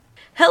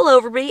Hello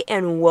everybody,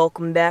 and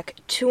welcome back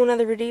to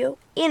another video.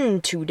 In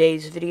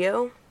today's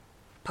video,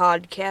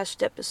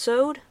 podcast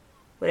episode,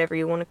 whatever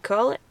you want to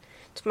call it,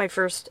 it's my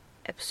first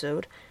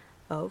episode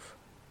of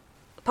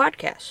a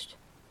podcast.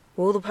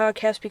 What will the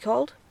podcast be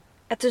called?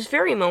 At this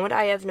very moment,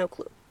 I have no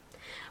clue.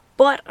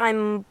 But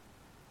I'm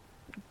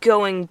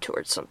going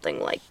towards something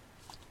like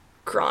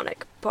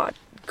Chronic's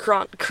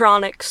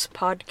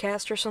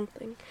podcast or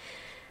something.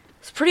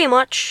 So pretty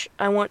much,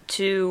 I want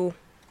to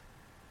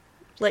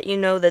let you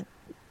know that,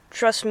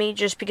 trust me,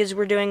 just because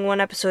we're doing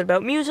one episode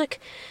about music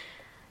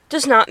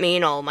does not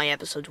mean all my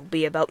episodes will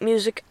be about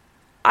music.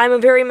 I'm a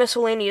very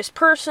miscellaneous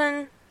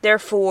person,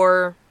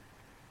 therefore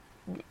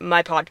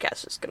my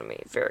podcast is going to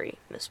be very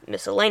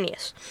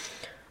miscellaneous.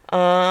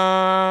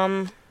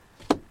 But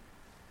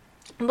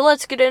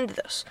let's get into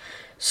this.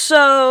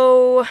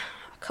 So, a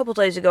couple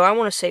days ago, I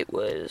want to say it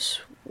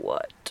was,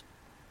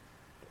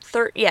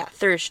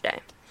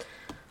 Thursday.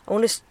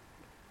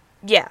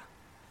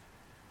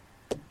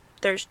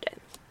 Thursday.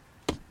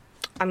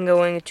 I'm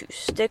going to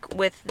stick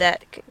with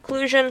that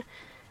conclusion.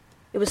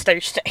 It was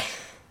Thursday.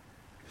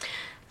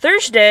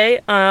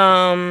 Thursday,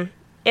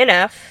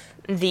 NF,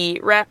 the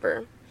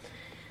rapper,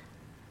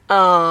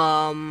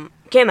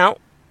 came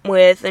out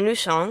with a new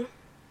song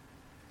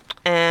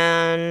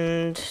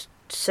and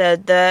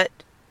said that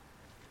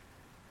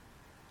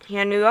he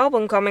had a new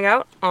album coming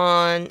out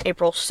on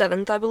April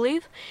 7th, I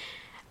believe.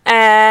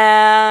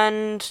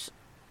 And,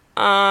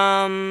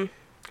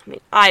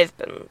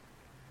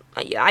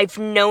 I've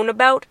known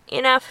about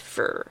NF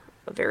for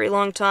a very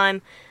long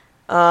time.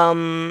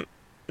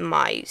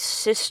 My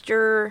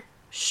sister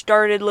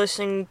started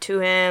listening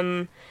to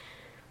him,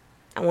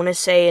 I want to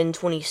say in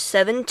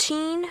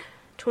 2016,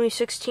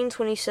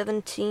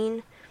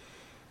 2017.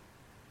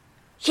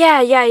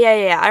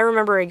 Yeah, I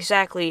remember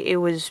exactly. It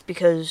was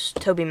because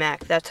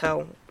TobyMac, that's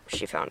how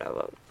she found out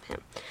about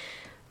him.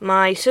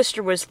 My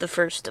sister was the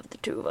first of the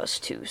two of us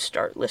to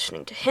start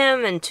listening to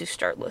him and to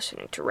start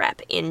listening to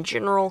rap in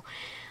general.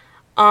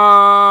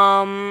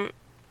 And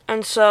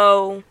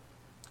so,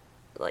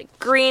 like,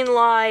 Green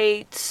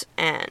Lights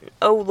and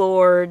Oh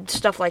Lord,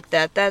 stuff like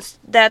that, that's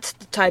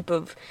the type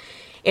of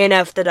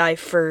NF that I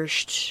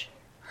first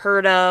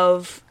heard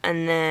of,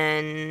 and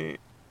then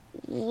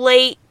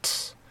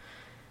late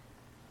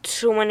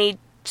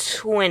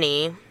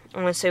 2020,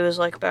 I want to say it was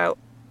like about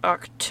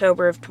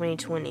October of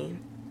 2020,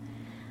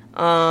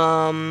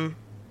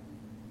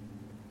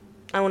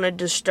 I wanted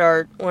to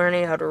start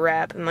learning how to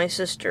rap, and my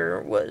sister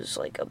was,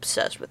 like,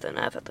 obsessed with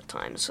NF at the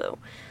time, so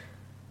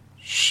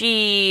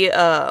she,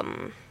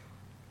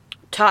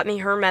 taught me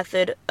her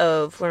method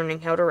of learning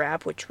how to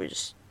rap, which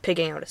was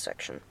picking out a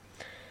section.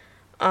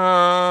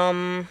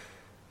 And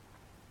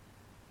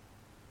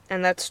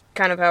that's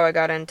kind of how I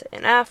got into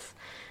NF,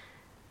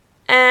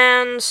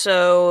 and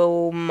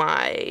so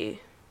my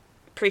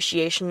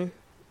appreciation,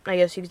 I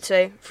guess you could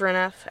say, for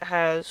NF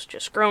has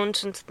just grown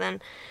since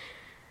then.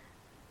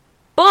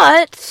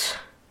 But,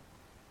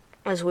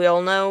 as we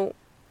all know,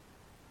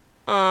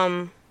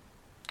 I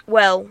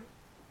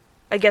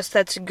guess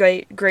that's a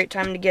great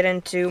time to get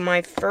into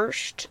my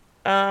first,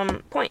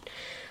 point.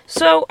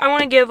 So, I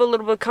want to give a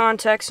little bit of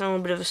context and a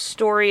little bit of a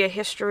story, a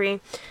history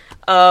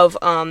of,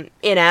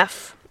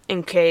 NF,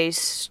 in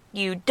case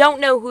you don't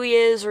know who he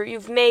is, or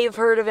you may have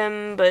heard of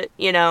him, but,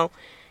 you're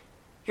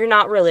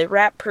not really a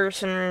rap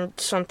person, or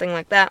something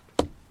like that.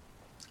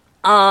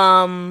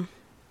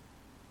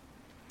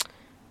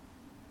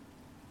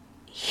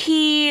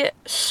 He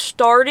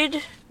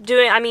started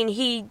doing,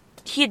 he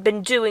had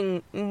been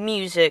doing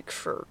music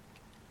for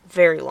a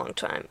very long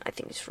time. I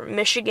think he's from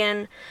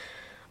Michigan.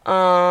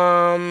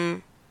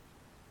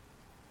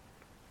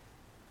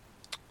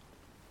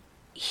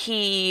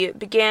 He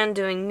began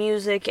doing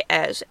music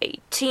as a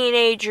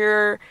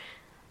teenager.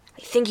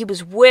 I think he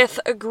was with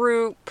a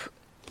group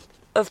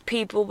of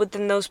people, but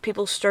then those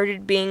people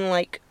started being,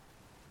 like,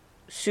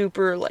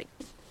 super, like,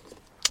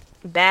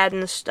 bad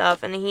and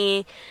stuff, and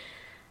he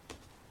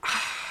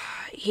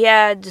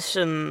had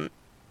some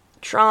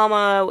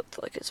trauma with,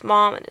 like, his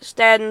mom and his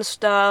dad and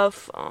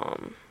stuff.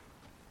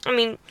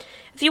 If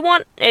you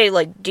want a,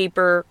 like,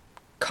 deeper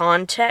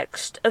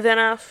context of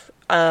NF,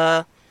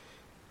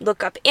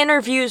 look up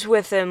interviews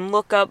with him,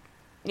 look up,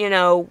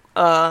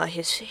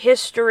 his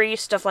history,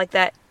 stuff like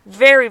that.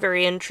 Very,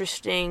 very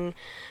interesting.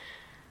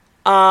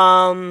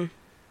 But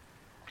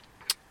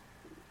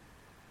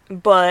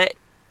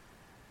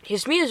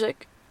his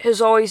music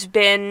has always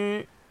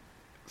been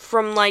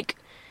from, like,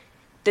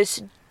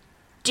 this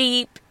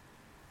deep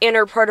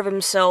inner part of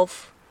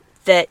himself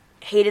that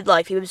hated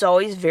life. He was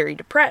always very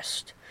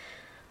depressed.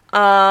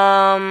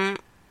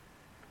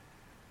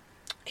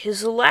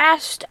 His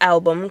last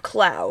album,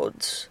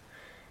 Clouds,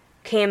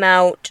 came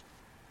out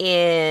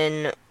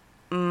in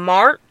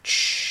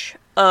March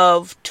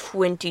of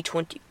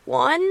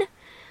 2021.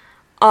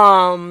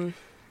 And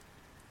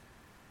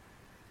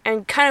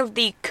kind of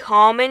the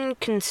common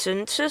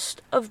consensus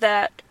of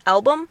that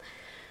album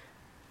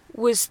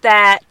was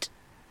that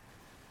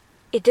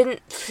it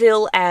didn't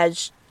feel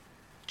as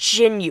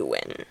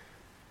genuine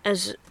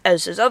as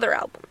his other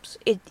albums.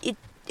 It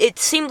it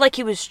seemed like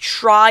he was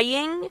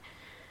trying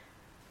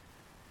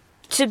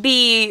to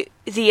be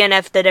the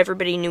NF that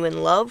everybody knew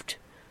and loved,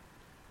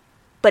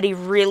 but he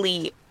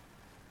really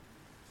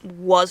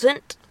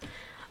wasn't.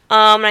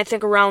 And I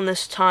think around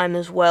this time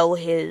as well,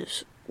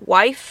 his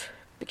wife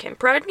became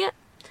pregnant,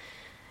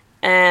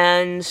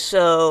 and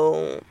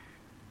so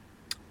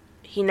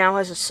he now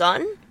has a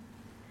son.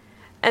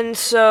 And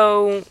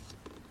so,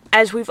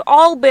 as we've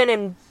all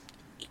been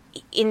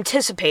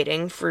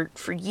anticipating for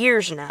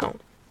years now,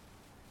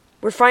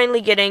 we're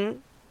finally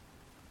getting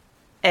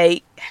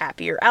a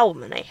happier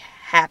album and a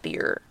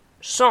happier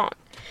song.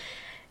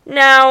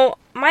 Now,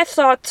 my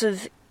thoughts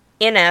of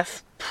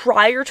NF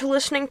prior to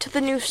listening to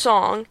the new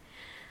song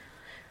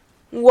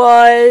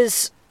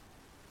was,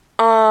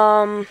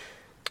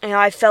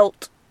 I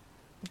felt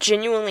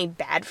genuinely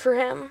bad for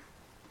him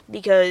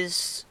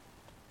because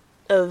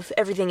of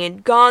everything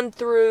he'd gone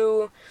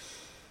through.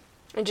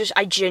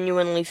 I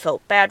genuinely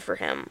felt bad for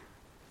him.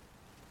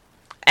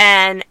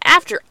 And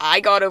after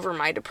I got over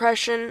my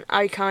depression,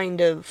 I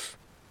kind of,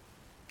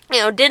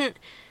 didn't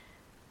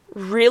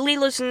really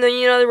listen to,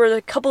 there were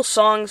a couple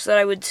songs that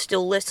I would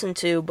still listen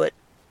to, but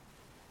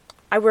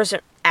I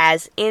wasn't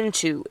as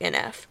into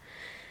NF.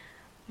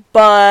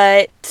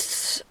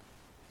 But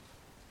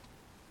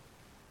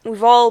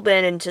we've all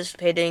been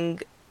anticipating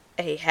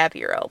a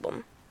happier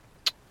album.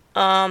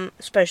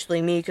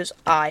 Especially me, because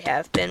I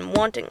have been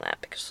wanting that,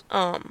 because,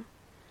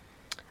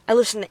 I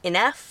listen to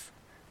NF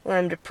when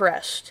I'm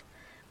depressed.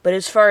 But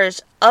as far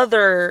as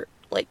other,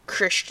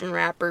 Christian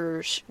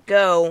rappers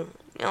go,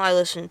 I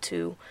listen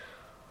to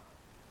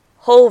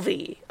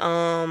Hulvey.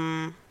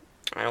 I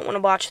don't want to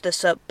botch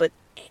this up, but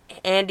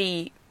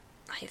Andy,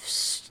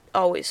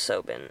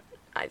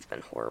 I've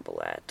been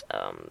horrible at,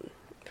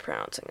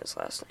 pronouncing his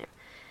last name.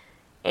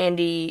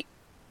 Andy,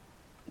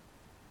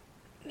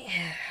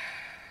 yeah.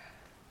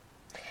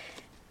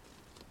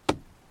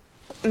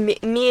 I'm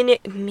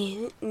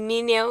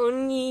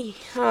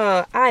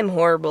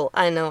horrible.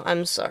 I know,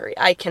 I'm sorry.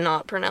 I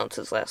cannot pronounce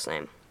his last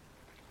name.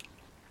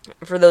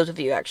 For those of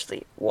you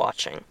actually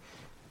watching,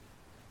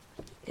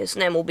 his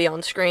name will be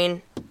on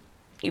screen.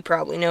 You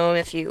probably know him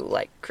if you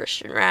like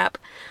Christian rap.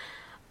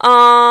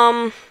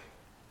 And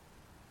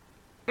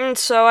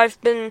so I've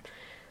been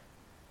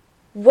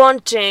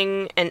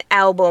wanting an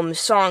album,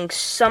 song,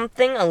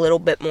 something a little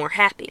bit more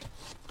happy.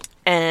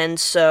 And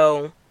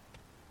so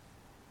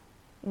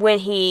when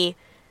he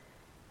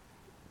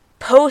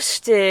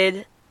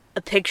posted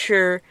a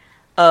picture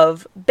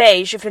of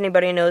Beige, if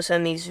anybody knows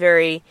him,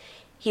 he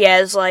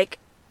has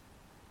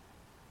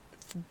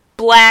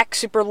black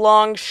super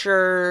long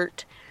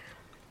shirt,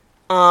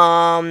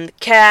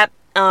 cap,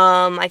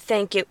 I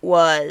think it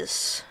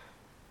was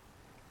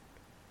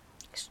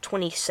his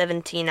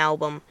 2017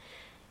 album,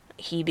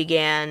 he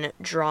began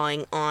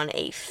drawing on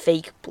a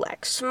fake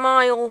black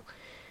smile.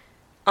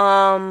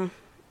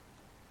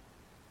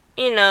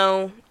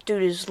 Due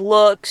to his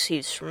looks,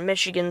 he's from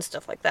Michigan,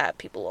 stuff like that.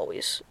 People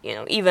always,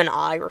 even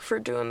I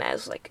referred to him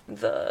as,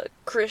 the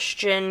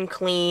Christian,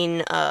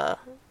 clean,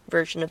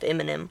 version of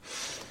Eminem.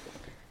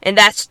 And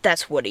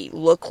that's what he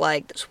looked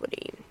like, that's what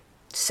he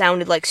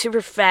sounded like,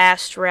 super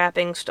fast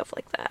rapping, stuff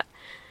like that.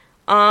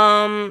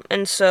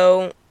 And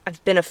so,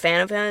 I've been a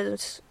fan of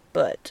his,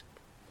 but,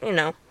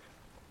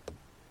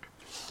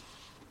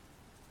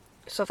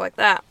 stuff like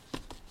that.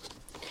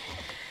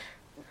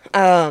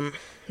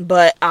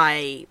 But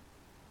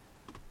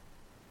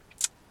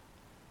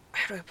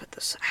how do I put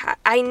this?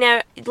 I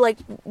never,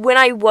 when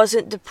I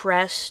wasn't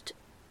depressed,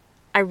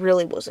 I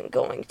really wasn't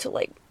going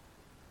to,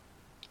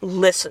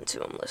 listen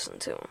to him.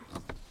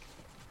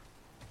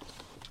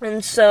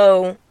 And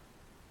so,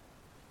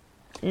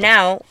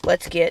 now,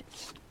 let's get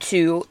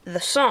to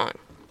the song.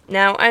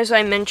 Now, as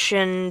I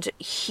mentioned,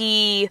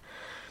 he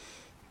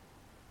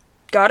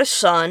got a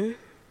son,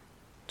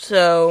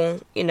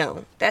 so,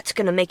 that's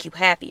gonna make you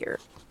happier.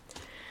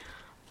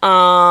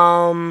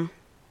 I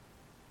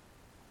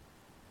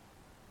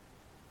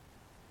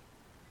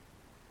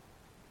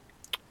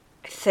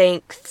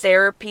think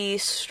therapy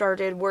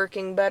started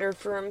working better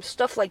for him,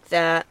 stuff like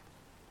that.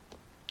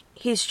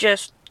 He's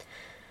just,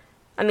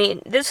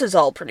 this is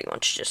all pretty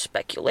much just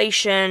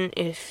speculation.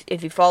 If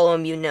you follow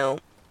him,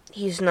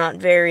 he's not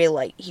very,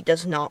 he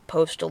does not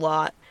post a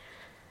lot.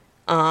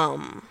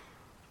 And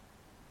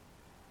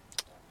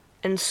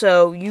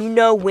so,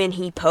 when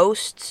he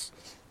posts,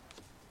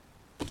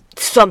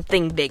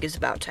 something big is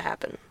about to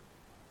happen.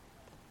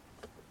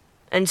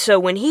 And so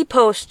when he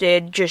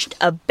posted just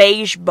a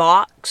beige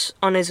box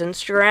on his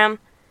Instagram,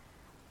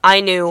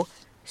 I knew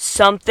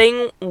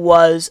something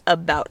was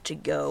about to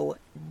go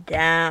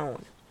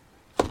down.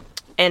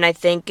 And I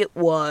think it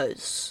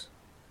was,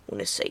 I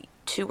want to say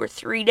 2 or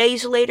 3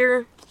 days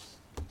later,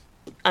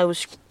 I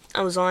was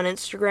on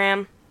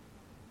Instagram,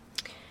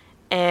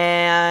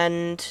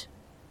 and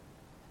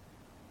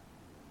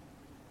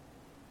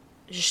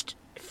just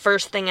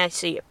first thing I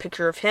see, a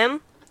picture of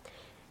him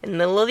in the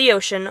middle of the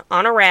ocean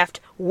on a raft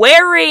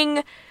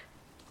wearing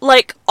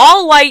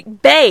all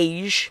white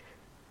beige,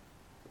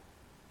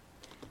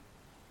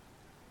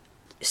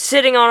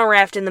 sitting on a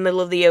raft in the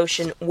middle of the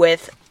ocean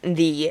with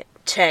the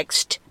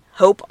text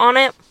Hope on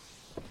it.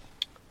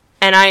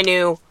 And I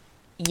knew,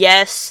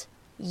 yes,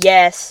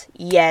 yes,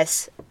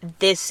 yes,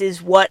 this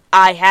is what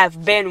I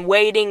have been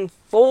waiting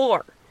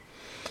for.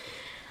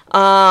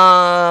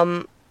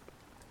 And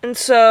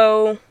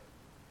so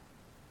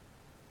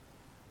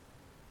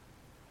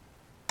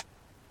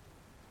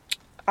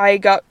I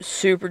got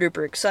super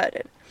duper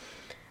excited.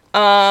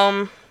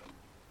 And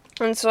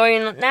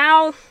so,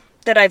 now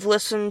that I've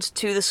listened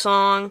to the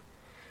song,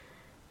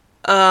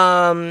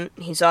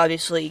 he's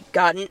obviously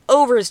gotten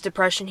over his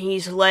depression.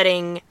 He's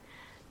letting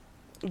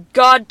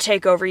God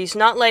take over. He's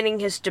not letting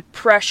his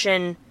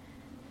depression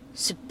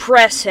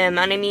suppress him.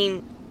 And I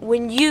mean,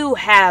 when you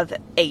have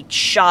a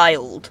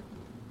child,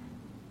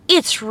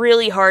 it's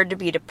really hard to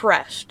be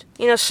depressed.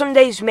 Some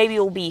days maybe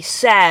you'll be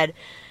sad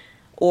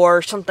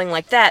or something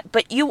like that,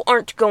 but you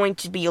aren't going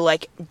to be,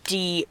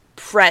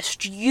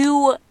 depressed.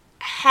 You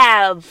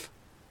have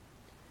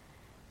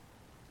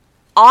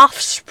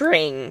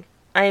offspring.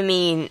 I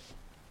mean,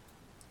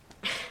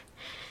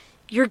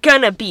 you're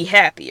gonna be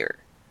happier.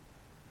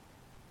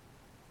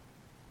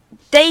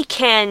 They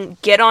can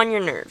get on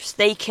your nerves.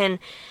 They can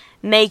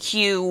make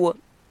you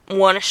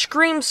want to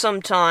scream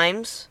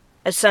sometimes,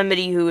 as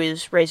somebody who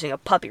is raising a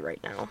puppy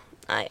right now.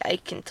 I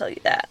can tell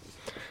you that.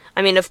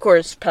 I mean, of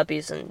course,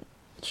 puppies and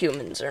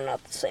humans are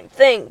not the same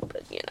thing,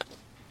 but,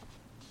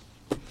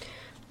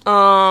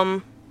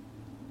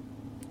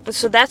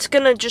 so that's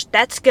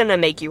gonna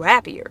make you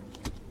happier.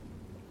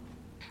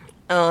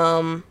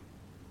 I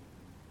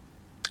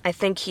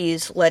think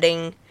he's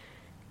letting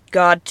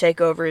God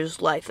take over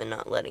his life and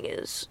not letting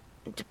his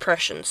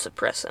depression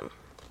suppress him.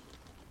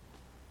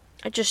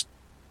 I just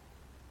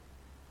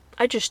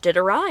did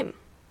a rhyme.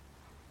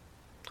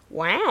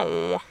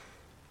 Wow.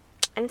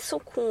 I'm so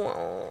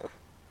cool.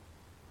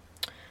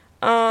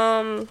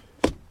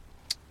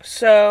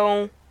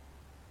 So,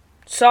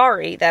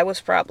 sorry, that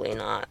was probably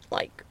not,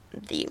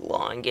 the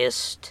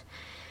longest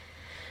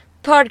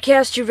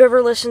podcast you've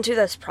ever listened to.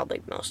 That's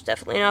probably most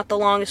definitely not the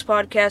longest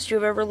podcast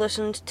you've ever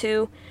listened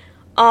to.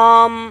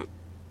 I'll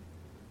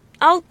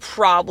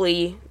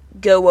probably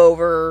go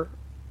over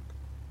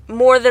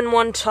more than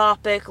one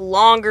topic,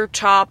 longer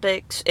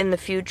topics in the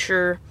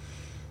future.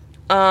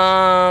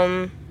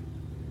 But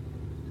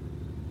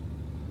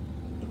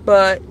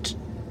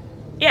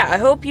yeah, I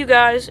hope you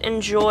guys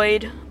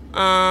enjoyed.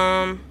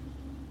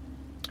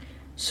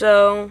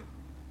 So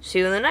see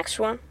you in the next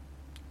one.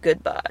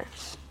 Goodbye.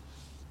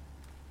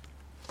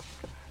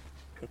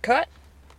 Cut.